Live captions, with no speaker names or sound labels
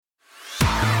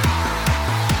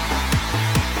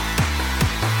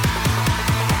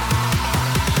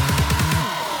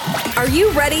you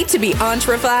ready to be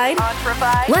entrefied?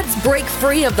 Let's break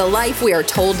free of the life we are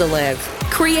told to live.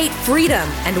 Create freedom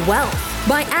and wealth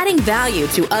by adding value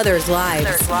to others'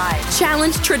 lives.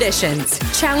 Challenge traditions,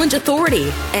 challenge authority,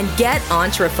 and get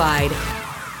entrefied.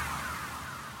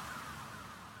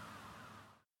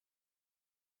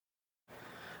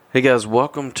 Hey guys,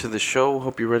 welcome to the show.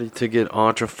 Hope you're ready to get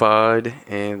entrefied.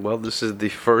 And well, this is the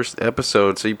first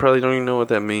episode, so you probably don't even know what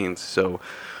that means. So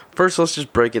first, let's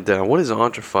just break it down. What is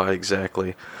entrefied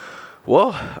exactly?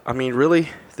 Well, really,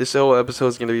 this whole episode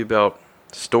is going to be about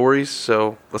stories.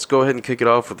 So let's go ahead and kick it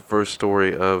off with the first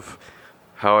story of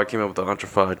how I came up with the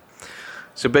entrefied.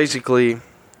 So basically,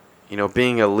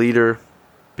 being a leader,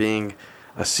 being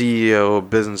a CEO, a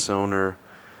business owner,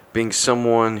 being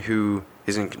someone who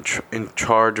is in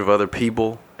charge of other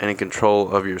people and in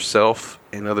control of yourself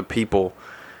and other people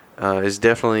is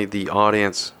definitely the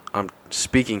audience I'm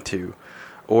speaking to.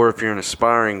 Or if you're an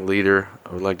aspiring leader,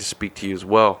 I would like to speak to you as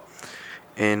well.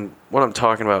 And what I'm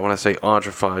talking about when I say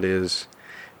entrefied is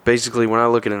basically when I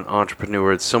look at an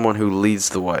entrepreneur, it's someone who leads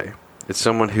the way. It's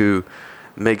someone who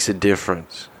makes a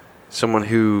difference. Someone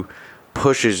who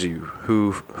pushes you,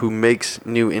 who makes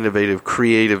new, innovative,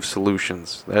 creative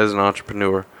solutions. That is an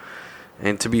entrepreneur.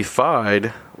 And to be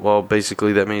fied, well,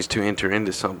 basically that means to enter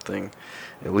into something.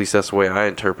 At least that's the way I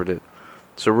interpret it.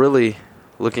 So really,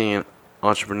 looking at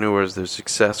entrepreneurs, they're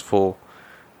successful,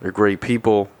 they're great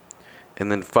people,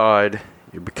 and then fied,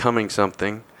 you're becoming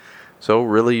something. So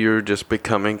really, you're just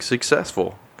becoming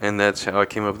successful. And that's how I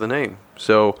came up with the name.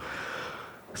 So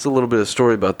it's a little bit of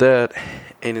story about that.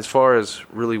 And as far as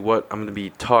really what I'm going to be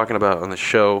talking about on the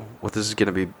show, what this is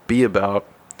going to be about,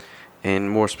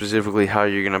 and more specifically how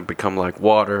you're going to become like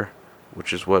water,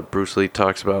 which is what Bruce Lee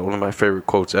talks about, one of my favorite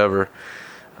quotes ever,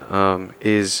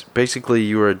 is basically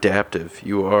you are adaptive.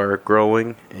 You are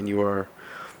growing and you are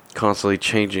constantly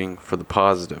changing for the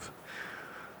positive.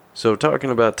 So talking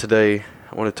about today,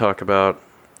 I want to talk about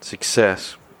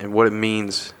success and what it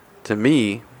means to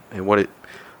me and what it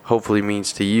hopefully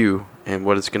means to you and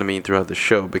what it's going to mean throughout the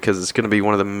show, because it's going to be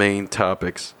one of the main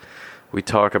topics we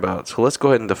talk about. So let's go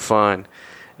ahead and define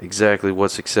exactly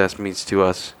what success means to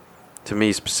us, to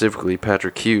me specifically,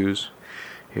 Patrick Hughes,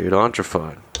 here at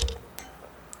Entrefied.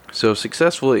 So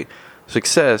success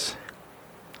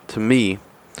to me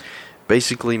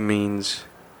basically means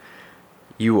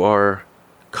you are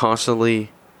constantly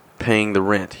paying the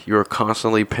rent. You are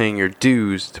constantly paying your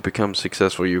dues to become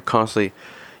successful. You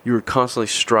are constantly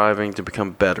striving to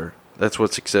become better. That's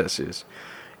what success is.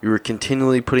 You are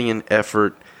continually putting in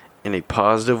effort in a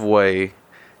positive way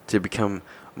to become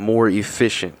more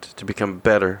efficient, to become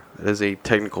better. That is a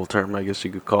technical term, I guess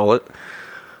you could call it.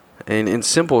 And in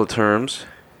simple terms,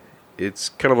 it's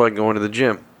kind of like going to the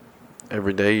gym.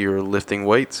 Every day you're lifting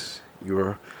weights,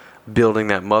 you're building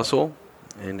that muscle,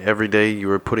 and every day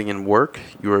you are putting in work,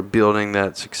 you are building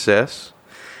that success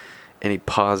in a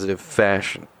positive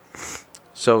fashion.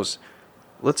 So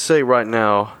let's say right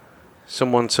now,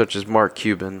 someone such as Mark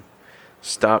Cuban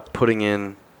stopped putting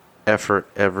in effort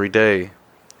every day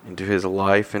into his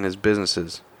life and his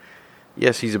businesses.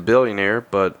 Yes, he's a billionaire,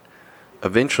 but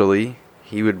eventually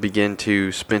he would begin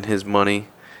to spend his money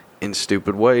in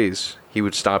stupid ways. He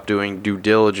would stop doing due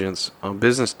diligence on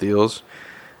business deals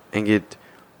and get,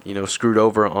 screwed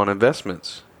over on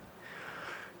investments.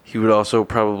 He would also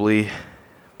probably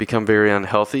become very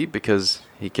unhealthy because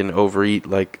he can overeat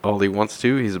like all he wants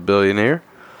to. He's a billionaire.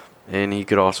 And he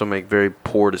could also make very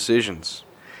poor decisions.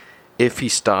 If he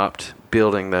stopped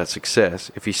building that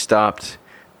success, if he stopped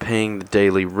paying the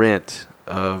daily rent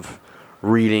of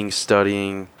reading,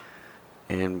 studying,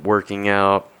 and working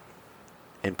out,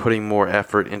 and putting more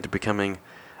effort into becoming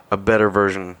a better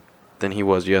version than he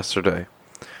was yesterday.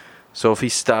 So if he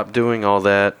stopped doing all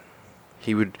that,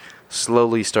 he would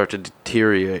slowly start to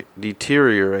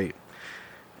deteriorate.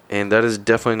 And that is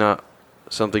definitely not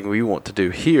something we want to do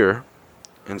here.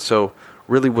 And so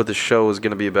really what the show is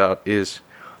going to be about is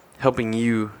helping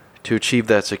you to achieve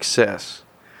that success,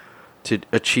 to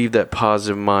achieve that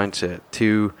positive mindset,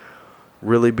 to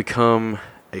really become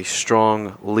a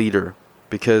strong leader.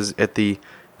 Because at the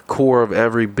core of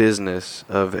every business,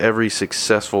 of every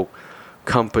successful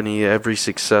company, every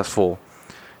successful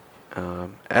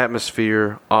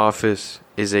atmosphere, office,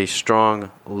 is a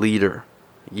strong leader.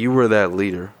 You are that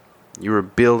leader. You are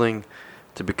building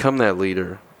to become that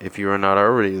leader if you are not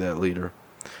already that leader.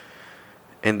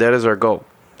 And that is our goal.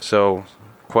 So,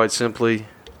 quite simply,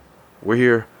 we're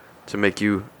here to make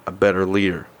you a better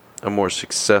leader, a more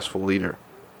successful leader.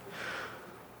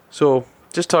 So,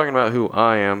 just talking about who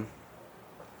I am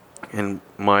and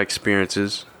my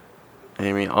experiences,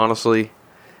 honestly,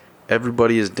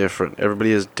 everybody is different.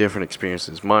 Everybody has different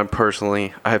experiences. Mine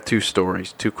personally, I have two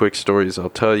quick stories I'll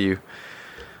tell you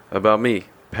about me,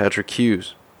 Patrick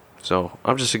Hughes. So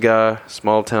I'm just a guy,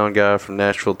 small town guy from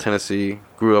Nashville, Tennessee.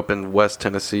 Grew up in West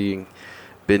Tennessee,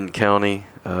 Benton County,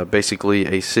 basically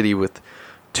a city with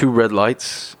 2 red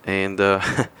lights. And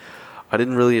I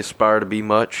didn't really aspire to be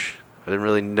much. I didn't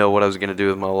really know what I was going to do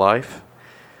with my life.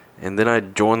 And then I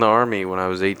joined the Army when I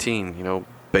was 18. You know,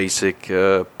 basic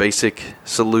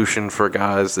solution for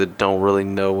guys that don't really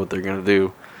know what they're going to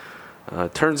do.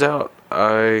 Turns out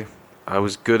I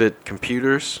was good at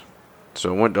computers,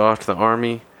 so I went off to the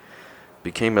Army.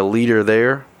 Became a leader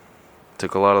there,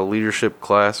 took a lot of leadership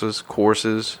classes,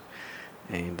 courses,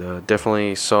 and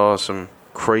definitely saw some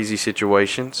crazy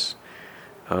situations.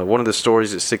 One of the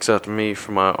stories that sticks out to me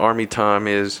from my Army time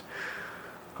is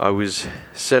I was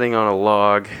sitting on a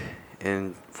log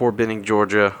in Fort Benning,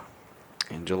 Georgia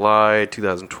in July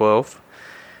 2012,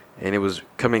 and it was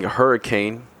coming a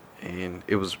hurricane, and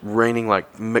it was raining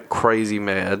like crazy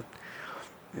mad.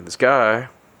 And this guy,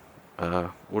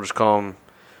 we'll just call him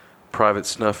Private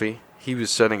Snuffy, he was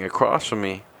sitting across from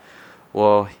me.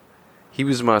 Well, he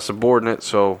was my subordinate,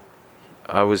 so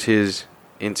I was his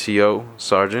NCO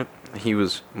sergeant. He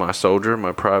was my soldier,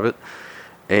 my private.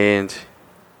 And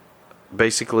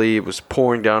basically it was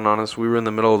pouring down on us. We were in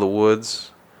the middle of the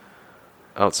woods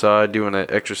outside doing an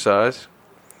exercise,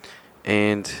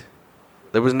 and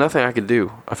there was nothing I could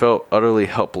do. I felt utterly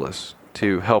helpless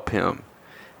to help him,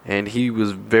 and he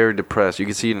was very depressed. You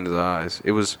could see it in his eyes.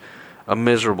 It was a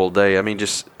miserable day. I mean,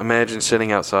 just imagine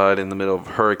sitting outside in the middle of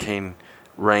hurricane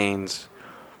rains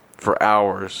for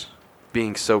hours,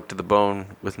 being soaked to the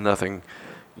bone with nothing,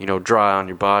 dry on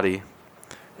your body,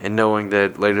 and knowing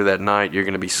that later that night you're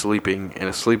going to be sleeping in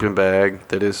a sleeping bag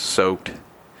that is soaked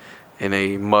in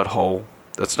a mud hole.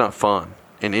 That's not fun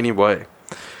in any way.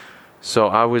 So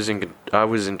I was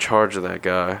in charge of that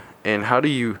guy. And how do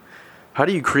you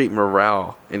create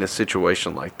morale in a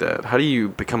situation like that? How do you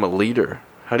become a leader?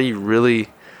 How do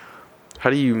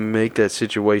you make that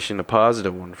situation a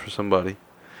positive one for somebody?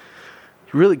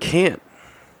 You really can't.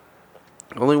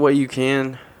 The only way you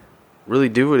can really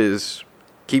do it is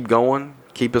keep going,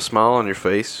 keep a smile on your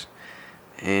face,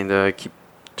 and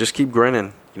keep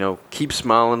grinning. Keep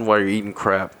smiling while you're eating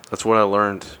crap. That's what I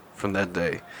learned from that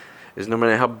day. Is no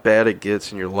matter how bad it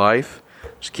gets in your life,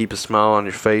 just keep a smile on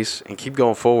your face and keep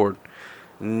going forward.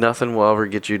 Nothing will ever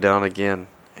get you down again.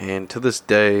 And to this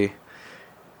day,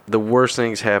 the worst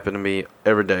things happen to me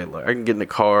every day. Like, I can get in the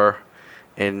car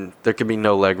and there could be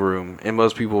no leg room, and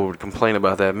most people would complain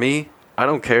about that. Me, I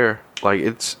don't care. Like,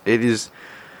 it is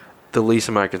the least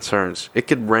of my concerns. It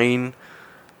could rain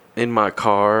in my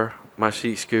car, my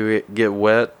seats could get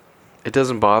wet. It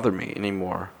doesn't bother me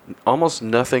anymore. Almost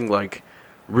nothing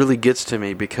really gets to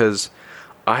me, because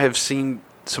I have seen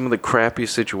some of the crappiest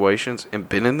situations and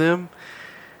been in them,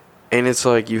 and it's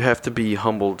like you have to be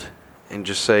humbled and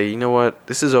just say, you know what,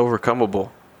 this is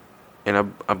overcomable.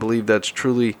 And I believe that's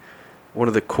truly one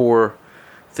of the core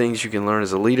things you can learn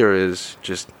as a leader, is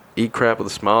just eat crap with a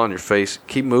smile on your face,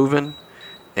 keep moving,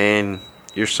 and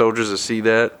your soldiers will see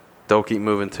that, they'll keep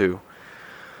moving too.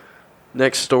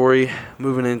 Next story,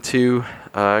 moving into,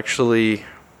 I actually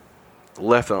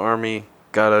left the Army,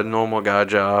 got a normal guy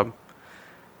job,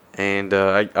 and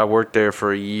I worked there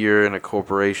for a year in a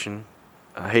corporation.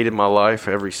 I hated my life,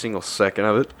 every single second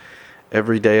of it.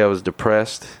 Every day I was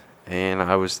depressed, and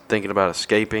I was thinking about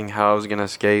escaping, how I was going to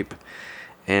escape,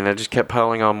 and I just kept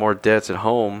piling on more debts at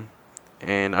home,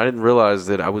 and I didn't realize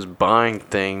that I was buying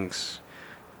things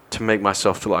to make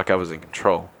myself feel like I was in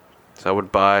control. So I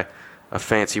would buy a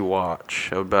fancy watch,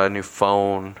 I would buy a new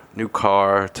phone, new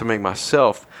car, to make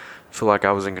myself feel like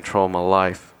I was in control of my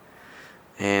life.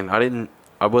 And I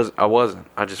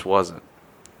just wasn't.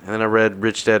 And then I read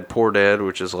Rich Dad Poor Dad,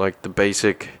 which is like the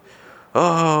basic,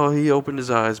 he opened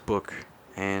his eyes book.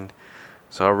 And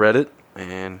so I read it,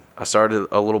 and I started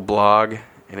a little blog,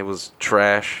 and it was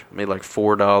trash. I made like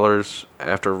 $4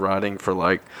 after writing for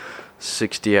like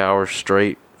 60 hours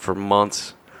straight for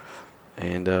months.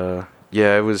 And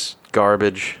it was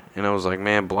garbage. And I was like,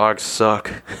 man, blogs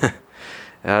suck.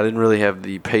 And I didn't really have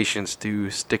the patience to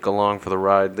stick along for the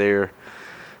ride there.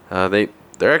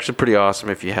 They're actually pretty awesome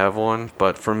if you have one,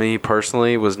 but for me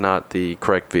personally, it was not the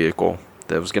correct vehicle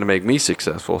that was going to make me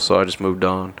successful, so I just moved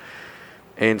on.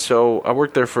 And so I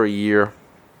worked there for a year,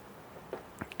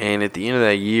 and at the end of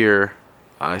that year,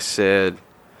 I said,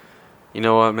 you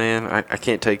know what, man, I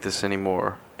can't take this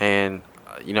anymore. And,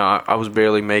 I was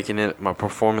barely making it. My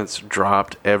performance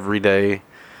dropped every day.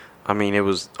 I mean, it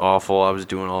was awful. I was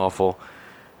doing awful.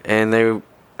 And the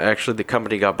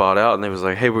company got bought out, and they was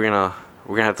like, hey, we're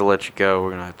we're going to have to let you go.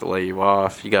 We're going to have to lay you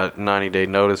off. You got 90-day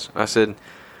notice. I said,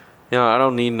 I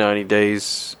don't need 90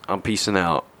 days. I'm peacing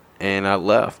out. And I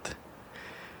left.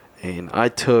 And I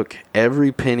took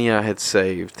every penny I had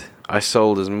saved. I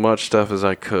sold as much stuff as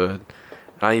I could.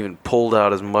 I even pulled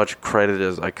out as much credit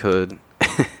as I could.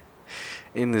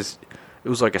 It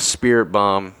was like a spirit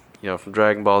bomb, from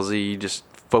Dragon Ball Z. You just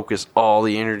focus all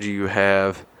the energy you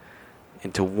have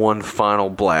into one final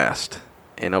blast.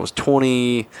 And I was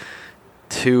 22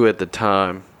 at the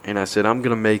time, and I said, I'm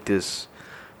going to make this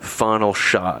final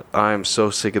shot. I am so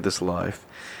sick of this life.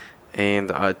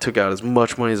 And I took out as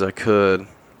much money as I could,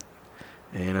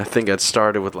 and I think I'd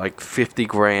started with like 50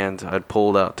 grand I'd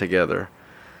pulled out together.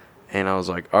 And I was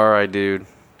like, all right, dude.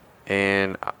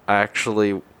 And I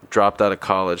actually dropped out of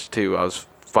college too. I was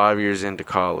 5 years into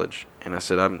college, and I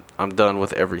said, I'm done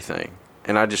with everything.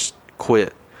 And I just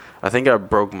quit. I think I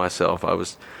broke myself. I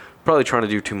was probably trying to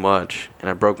do too much, and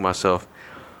I broke myself.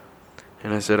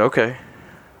 And I said, okay,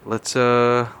 let's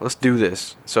do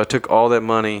this. So I took all that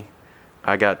money.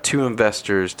 I got 2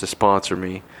 investors to sponsor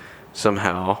me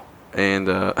somehow, and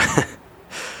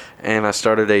and I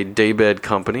started a daybed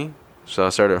company. So I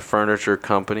started a furniture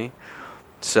company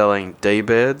selling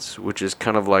daybeds, which is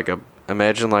kind of like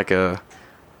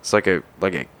it's like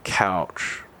a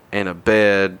couch and a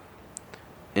bed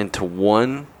into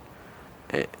one.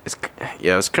 It's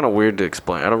kind of weird to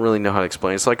explain. I don't really know how to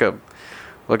explain. It's like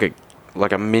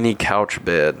a mini couch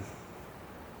bed,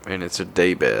 and it's a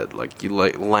day bed. Like you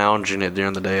lounge in it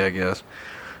during the day, I guess.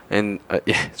 And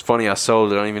it's funny, I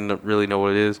sold it. I don't even really know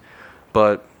what it is,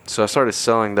 but so I started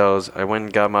selling those. I went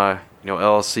and got my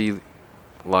LLC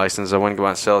license. I went and got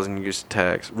my sales and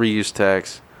reuse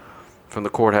tax from the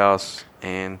courthouse,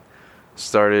 and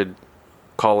started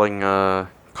calling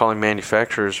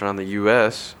manufacturers around the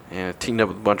U.S. and teamed up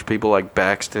with a bunch of people like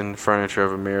Baxton Furniture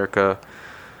of America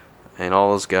and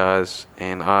all those guys,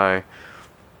 and I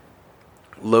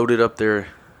loaded up their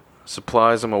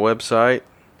supplies on my website,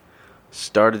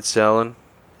 started selling,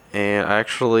 and I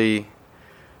actually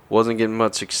wasn't getting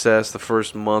much success the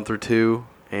first month or two,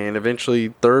 and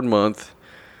eventually third month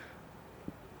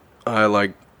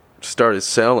I started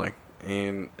selling,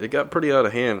 and it got pretty out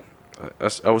of hand.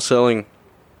 I was selling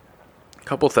a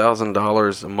couple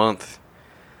 $1,000s a month,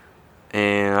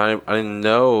 and I didn't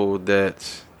know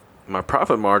that my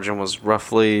profit margin was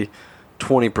roughly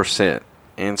 20%.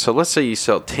 And so let's say you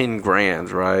sell 10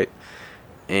 grand, right?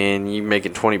 And you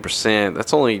making 20%,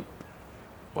 that's only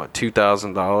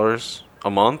 $2,000 a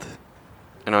month.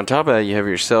 And on top of that, you have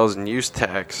your sales and use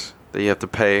tax that you have to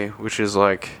pay, which is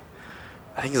I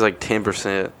think it's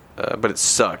 10%, but it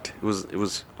sucked. It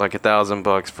was like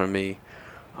 $1,000 for me.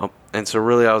 And so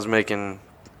really I was making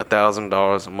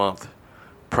 $1,000 a month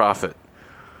profit,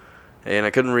 and I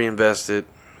couldn't reinvest it.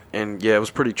 And it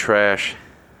was pretty trash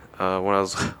when I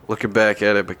was looking back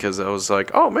at it, because I was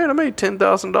like, oh man, I made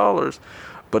 $10,000.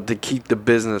 But to keep the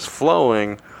business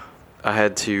flowing, I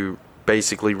had to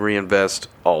basically reinvest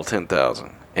all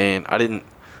 $10,000. And I didn't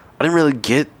really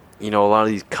get a lot of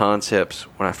these concepts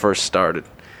when I first started.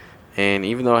 And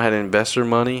even though I had investor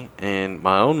money and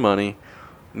my own money,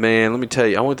 man, let me tell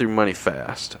you, I went through money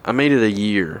fast. I made it a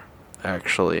year,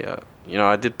 actually.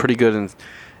 I did pretty good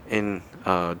in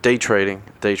day trading.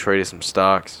 Day traded some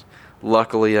stocks.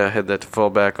 Luckily, I had that to fall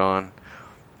back on,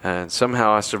 and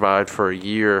somehow I survived for a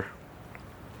year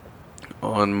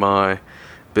on my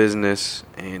business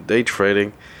and day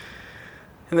trading.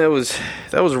 And that was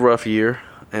a rough year.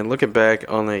 And looking back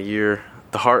on that year,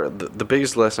 the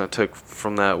biggest lesson I took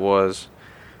from that was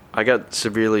I got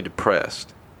severely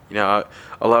depressed. A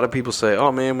lot of people say,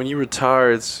 oh man, when you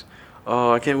retire,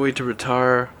 I can't wait to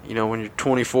retire. When you're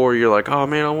 24, you're like, oh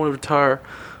man, I want to retire.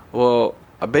 Well,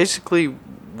 I basically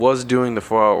was doing the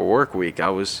 4-hour work week. I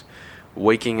was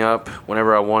waking up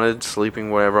whenever I wanted,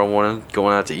 sleeping whenever I wanted,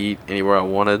 going out to eat anywhere I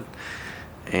wanted.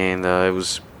 And it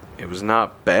was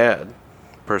not bad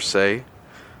per se.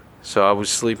 So I was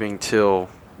sleeping till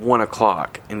 1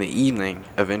 o'clock in the evening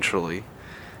eventually.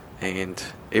 And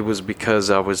it was because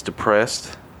I was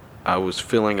depressed. I was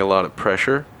feeling a lot of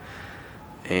pressure,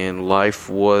 and life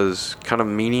was kind of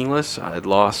meaningless. I had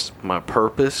lost my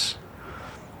purpose.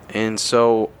 And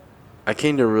so I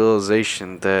came to a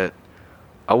realization that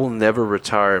I will never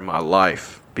retire in my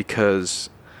life, because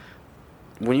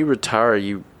when you retire,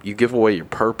 you give away your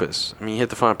purpose. I mean, you have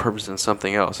to find purpose in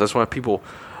something else. That's why people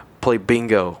play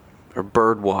bingo or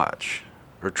bird watch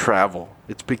or travel.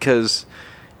 It's because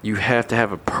you have to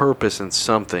have a purpose in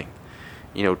something.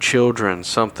 Children,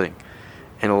 something.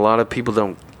 And a lot of people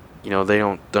don't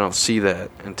see that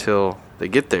until they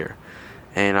get there.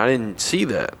 And I didn't see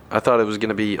that. I thought it was going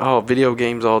to be, video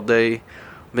games all day,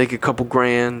 make a couple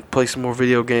grand, play some more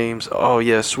video games. Oh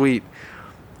yeah, sweet.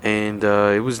 And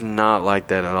it was not like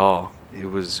that at all. It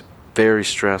was very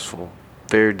stressful,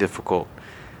 very difficult.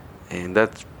 And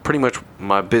that's pretty much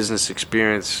my business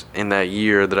experience in that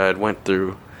year that I had went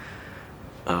through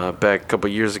back a couple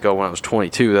years ago when I was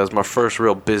 22. That was my first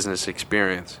real business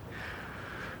experience.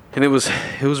 And it was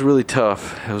really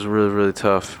tough. It was really, really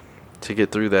tough to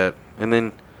get through that. And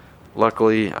then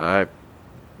luckily I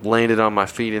landed on my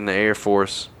feet in the Air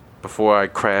Force before I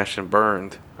crashed and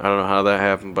burned. I don't know how that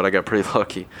happened, but I got pretty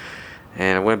lucky.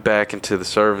 And I went back into the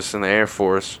service in the Air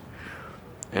Force,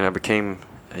 and I became,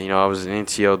 I was an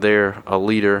NCO there, a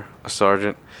leader, a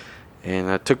sergeant,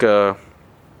 and I took a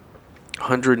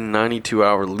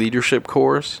 192-hour leadership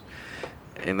course,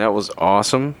 and that was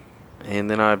awesome. And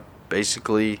then I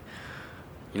basically,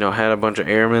 had a bunch of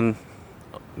airmen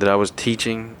that I was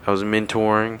teaching, I was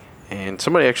mentoring, and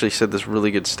somebody actually said this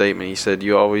really good statement. He said,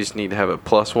 you always need to have a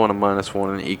 +1, a -1,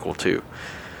 and an equal to.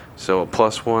 So a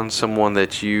 +1, someone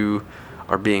that you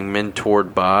are being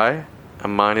mentored by, a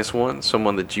 -1,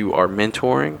 someone that you are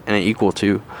mentoring, and an equal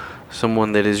to,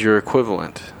 someone that is your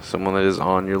equivalent, someone that is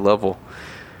on your level.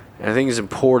 And I think it's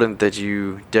important that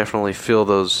you definitely fill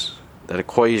that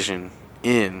equation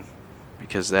in,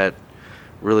 because that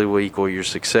really will equal your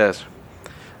success.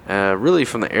 Really,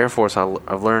 from the Air Force,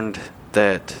 I've learned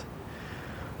that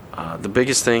the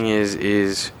biggest thing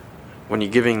is when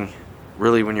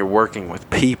you're working with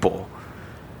people,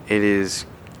 it is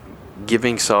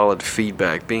giving solid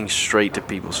feedback, being straight to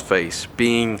people's face,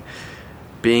 being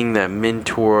that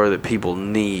mentor that people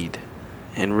need,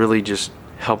 and really just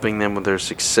helping them with their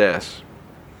success.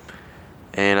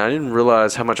 And I didn't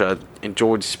realize how much I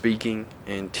enjoyed speaking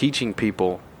and teaching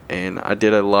people, and I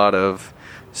did a lot of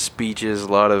speeches, a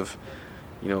lot of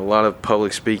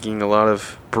public speaking, a lot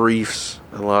of briefs,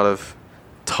 a lot of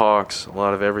talks, a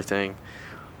lot of everything.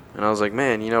 And I was like,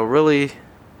 man,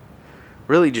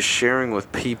 really just sharing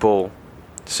with people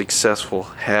successful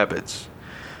habits,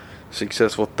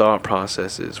 successful thought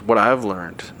processes, what I've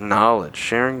learned, knowledge,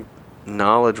 sharing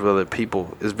knowledge with other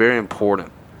people is very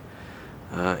important.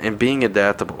 And being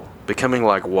adaptable, becoming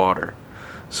like water.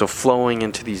 So flowing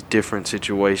into these different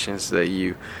situations that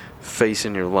you face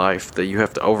in your life that you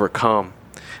have to overcome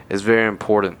is very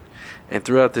important. And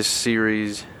throughout this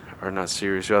throughout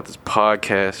this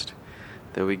podcast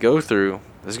that we go through,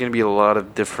 there's going to be a lot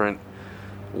of different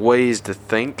ways to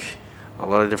think, a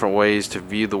lot of different ways to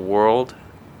view the world,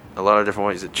 a lot of different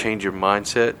ways to change your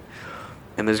mindset,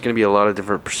 and there's going to be a lot of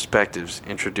different perspectives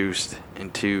introduced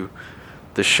into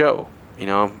the show.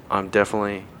 I'm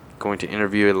definitely going to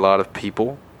interview a lot of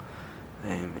people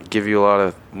and give you a lot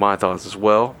of my thoughts as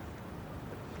well.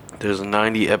 There's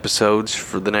 90 episodes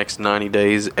for the next 90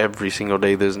 days. Every single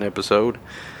day there's an episode.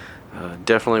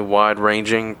 Definitely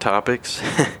wide-ranging topics,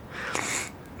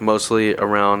 mostly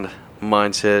around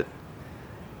mindset,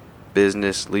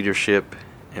 business, leadership,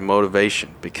 and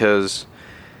motivation. Because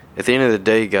at the end of the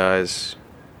day, guys,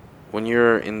 when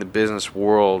you're in the business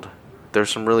world, there's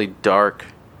some really dark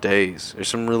days. There's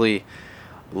some really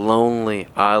lonely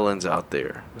islands out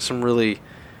there. There's some really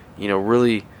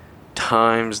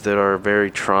times that are very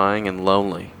trying and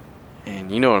lonely.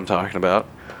 And you know what I'm talking about.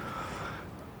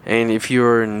 And if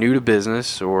you're new to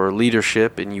business or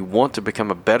leadership and you want to become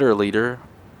a better leader,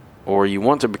 or you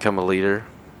want to become a leader,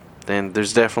 then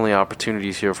there's definitely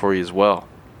opportunities here for you as well.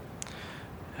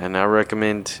 And I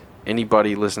recommend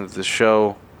anybody listening to the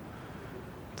show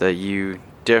that you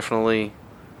definitely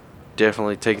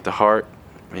take it to heart,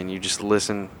 and you just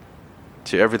listen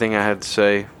to everything I had to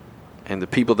say and the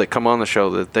people that come on the show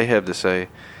that they have to say,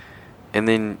 and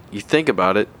then you think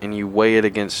about it and you weigh it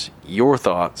against your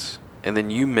thoughts, and then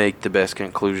you make the best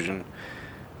conclusion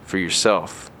for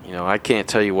yourself. I can't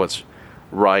tell you what's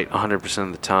right 100%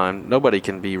 of the time. Nobody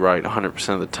can be right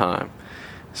 100% of the time.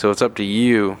 So it's up to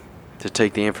you to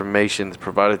take the information that's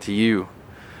provided to you.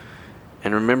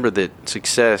 And remember that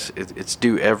success, it's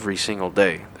due every single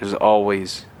day. There's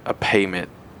always a payment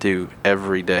due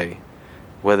every day.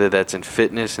 Whether that's in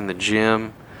fitness, in the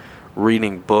gym,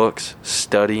 reading books,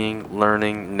 studying,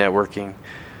 learning, networking.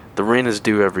 The rent is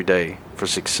due every day for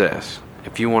success.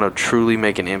 If you want to truly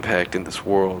make an impact in this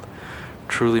world,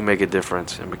 truly make a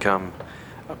difference and become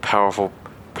a powerful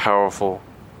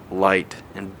light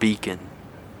and beacon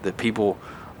that people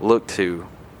look to,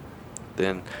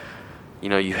 then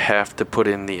you have to put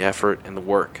in the effort and the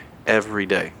work every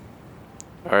day.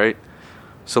 All right?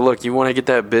 So look, you want to get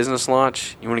that business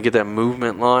launched, you want to get that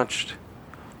movement launched,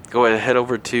 go ahead and head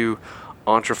over to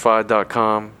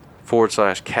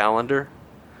Entrefy.com/calendar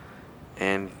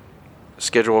and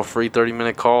schedule a free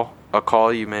 30-minute call I'll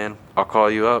call you, man. I'll call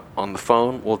you up on the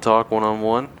phone. We'll talk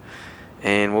one-on-one,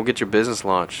 and we'll get your business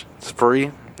launched. It's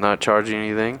free, not charging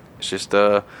anything. It's just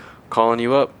calling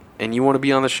you up. And you want to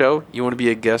be on the show? You want to be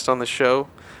a guest on the show?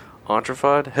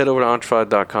 Entrefied? Head over to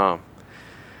entrefied.com.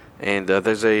 And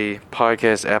there's a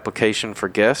podcast application for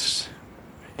guests.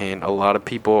 And a lot of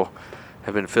people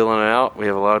have been filling it out. We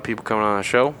have a lot of people coming on the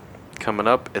show. Coming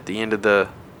up at the end of the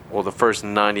first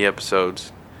 90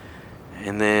 episodes.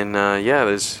 And then,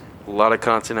 there's a lot of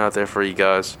content out there for you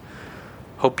guys.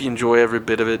 Hope you enjoy every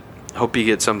bit of it. Hope you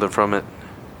get something from it.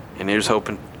 And here's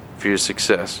hoping for your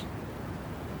success.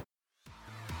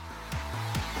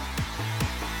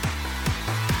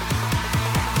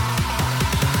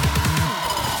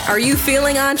 Are you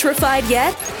feeling entrefied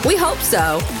yet? We hope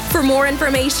so. For more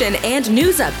information and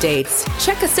news updates,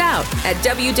 check us out at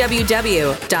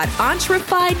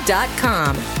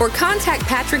www.entrefied.com or contact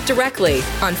Patrick directly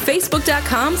on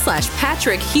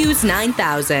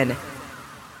facebook.com/PatrickHughes9000.